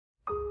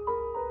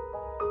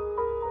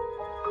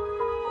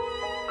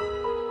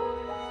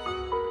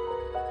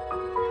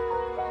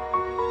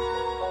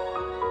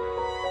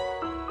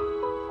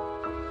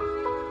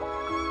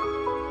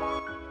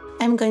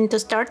I'm going to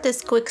start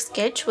this quick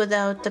sketch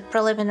without the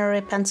preliminary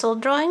pencil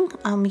drawing.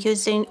 I'm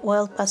using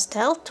oil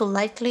pastel to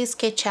lightly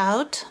sketch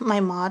out my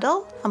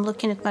model. I'm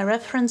looking at my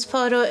reference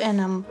photo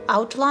and I'm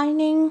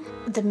outlining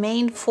the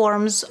main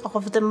forms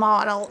of the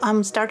model.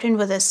 I'm starting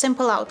with a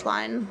simple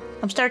outline.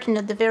 I'm starting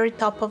at the very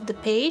top of the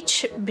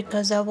page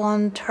because I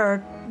want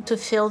her to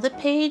fill the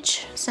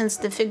page. Since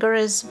the figure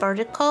is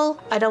vertical,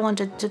 I don't want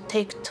it to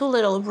take too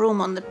little room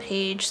on the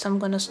page, so I'm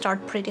going to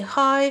start pretty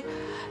high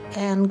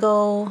and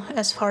go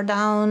as far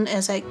down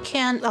as I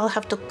can. I'll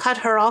have to cut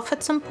her off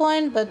at some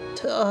point, but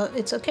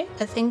it's okay.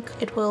 I think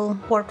it will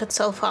work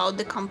itself out,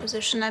 the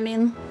composition, I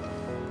mean.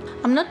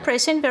 I'm not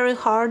pressing very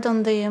hard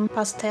on the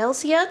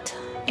pastels yet,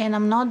 and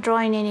I'm not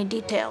drawing any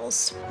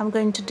details. I'm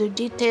going to do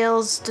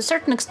details to a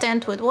certain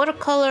extent with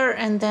watercolor,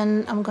 and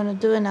then I'm going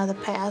to do another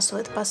pass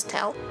with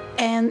pastel.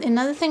 And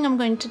another thing I'm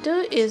going to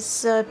do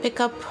is pick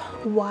up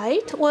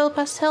white oil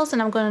pastels,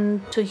 and I'm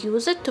going to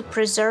use it to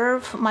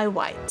preserve my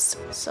whites.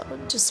 So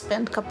just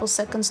spend a couple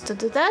seconds to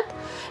do that.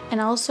 And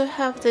I also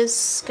have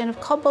this kind of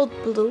cobalt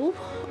blue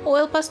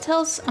oil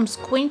pastels. I'm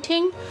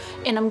squinting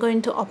and I'm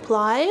going to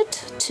apply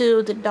it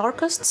to the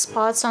darkest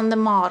spots on the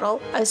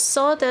model. I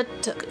saw that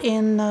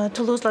in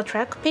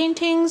Toulouse-Lautrec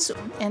paintings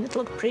and it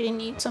looked pretty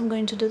neat, so I'm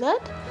going to do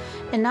that.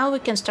 And now we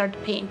can start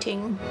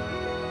painting.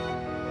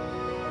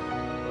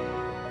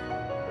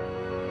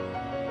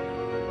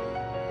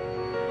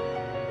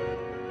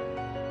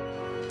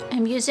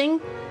 I'm using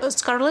a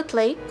Scarlet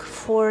Lake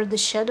for the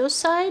shadow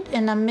side,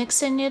 and I'm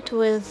mixing it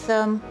with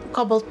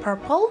cobalt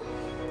purple.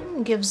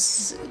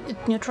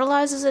 It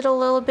neutralizes it a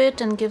little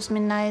bit and gives me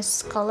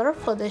nice color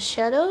for the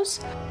shadows.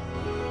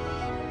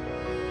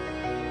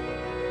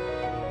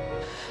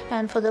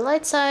 And for the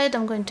light side,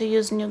 I'm going to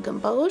use New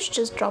Gamboge.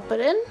 Just drop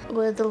it in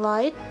where the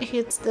light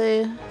hits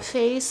the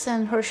face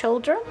and her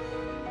shoulder.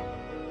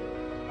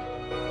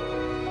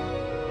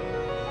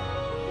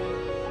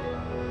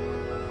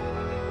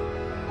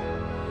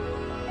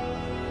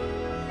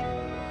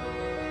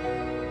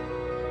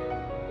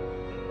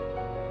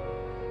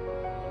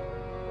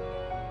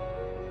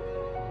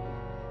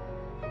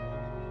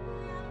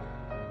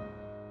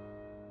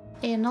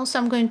 And also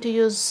I'm going to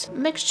use a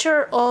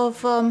mixture of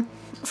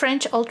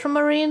French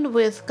ultramarine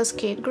with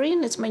Cascade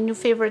Green. It's my new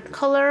favorite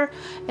color,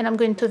 and I'm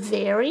going to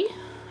vary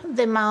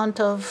the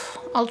amount of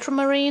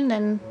ultramarine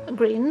and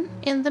green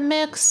in the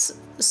mix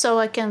so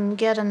I can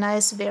get a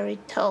nice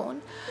varied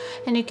tone.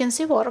 And you can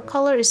see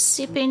watercolor is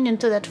seeping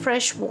into that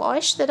fresh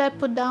wash that I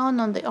put down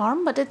on the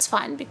arm, but it's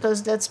fine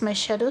because that's my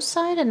shadow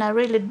side, and I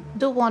really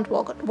do want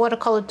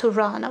watercolor to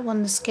run. I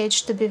want the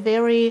sketch to be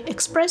very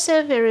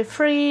expressive, very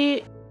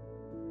free.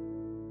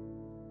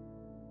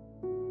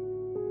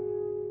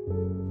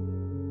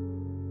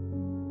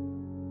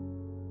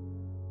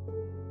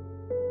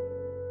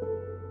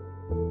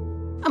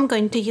 I'm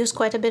going to use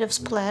quite a bit of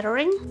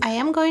splattering. I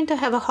am going to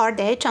have a hard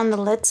edge on the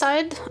lid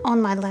side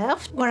on my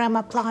left where I'm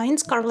applying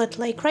Scarlet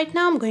Lake right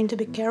now. I'm going to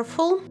be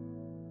careful.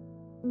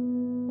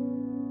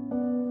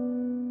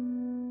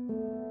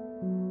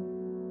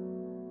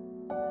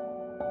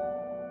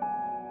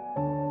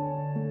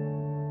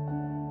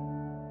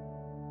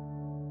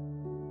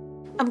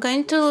 I'm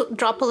going to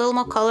drop a little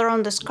more color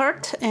on the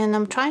skirt, and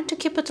I'm trying to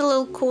keep it a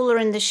little cooler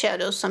in the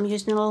shadows. So I'm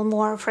using a little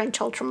more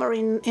French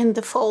ultramarine in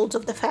the folds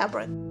of the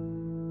fabric.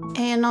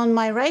 And on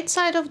my right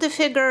side of the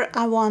figure,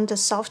 I want a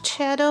soft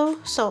shadow,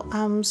 so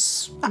I'm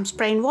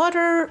spraying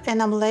water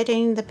and I'm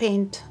letting the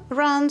paint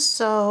run,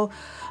 so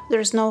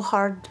there's no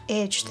hard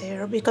edge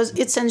there because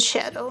it's in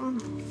shadow.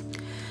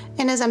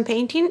 And as I'm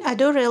painting, I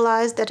do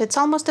realize that it's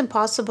almost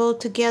impossible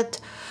to get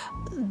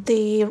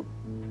the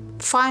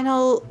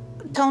final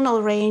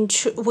tonal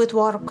range with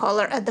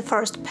watercolor at the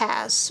first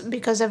pass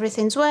because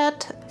everything's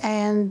wet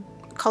and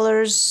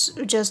colors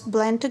just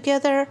blend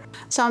together.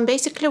 So I'm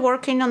basically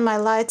working on my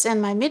lights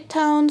and my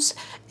midtones,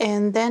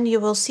 and then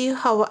you will see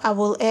how I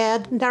will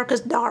add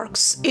darkest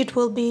darks. It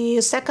will be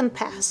a second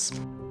pass.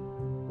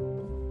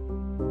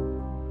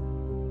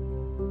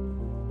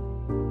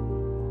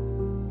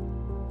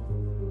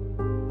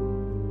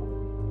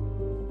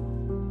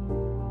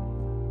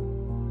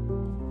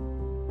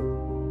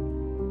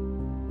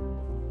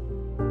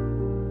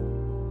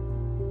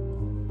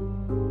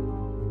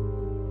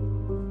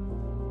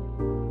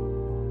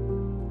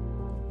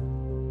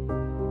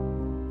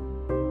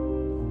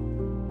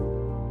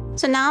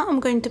 So now I'm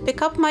going to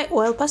pick up my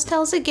oil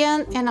pastels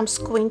again, and I'm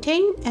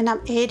squinting and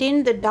I'm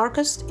adding the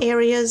darkest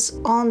areas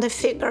on the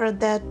figure.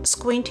 That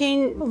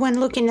squinting when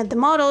looking at the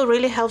model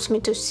really helps me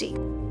to see.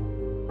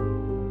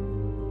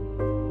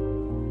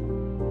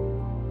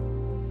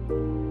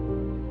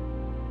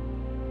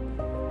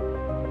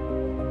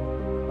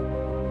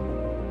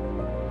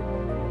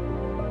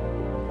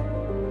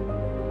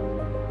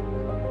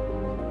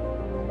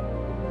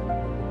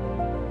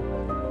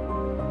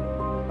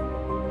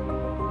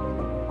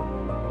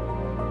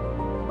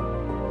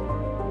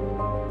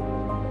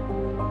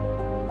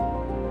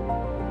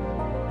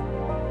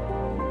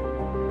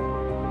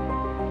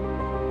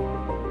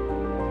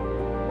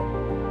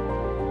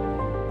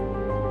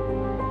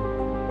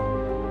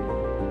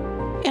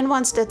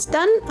 once that's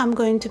done, I'm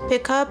going to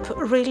pick up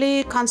a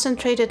really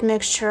concentrated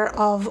mixture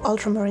of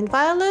ultramarine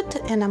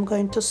violet, and I'm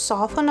going to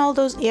soften all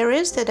those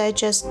areas that I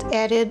just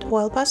added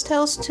oil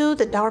pastels to,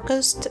 the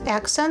darkest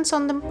accents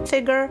on the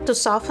figure, to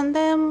soften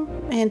them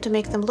and to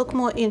make them look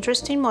more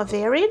interesting, more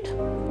varied.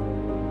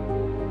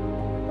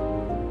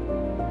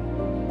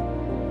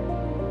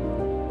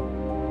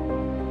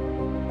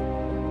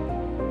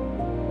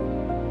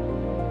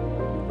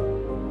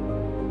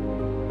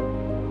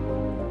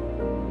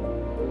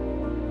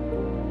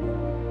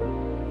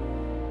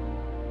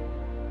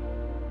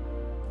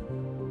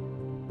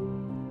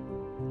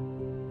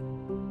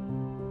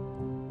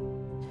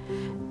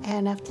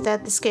 And after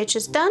that the sketch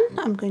is done,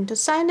 I'm going to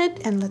sign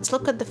it and let's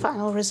look at the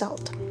final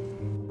result.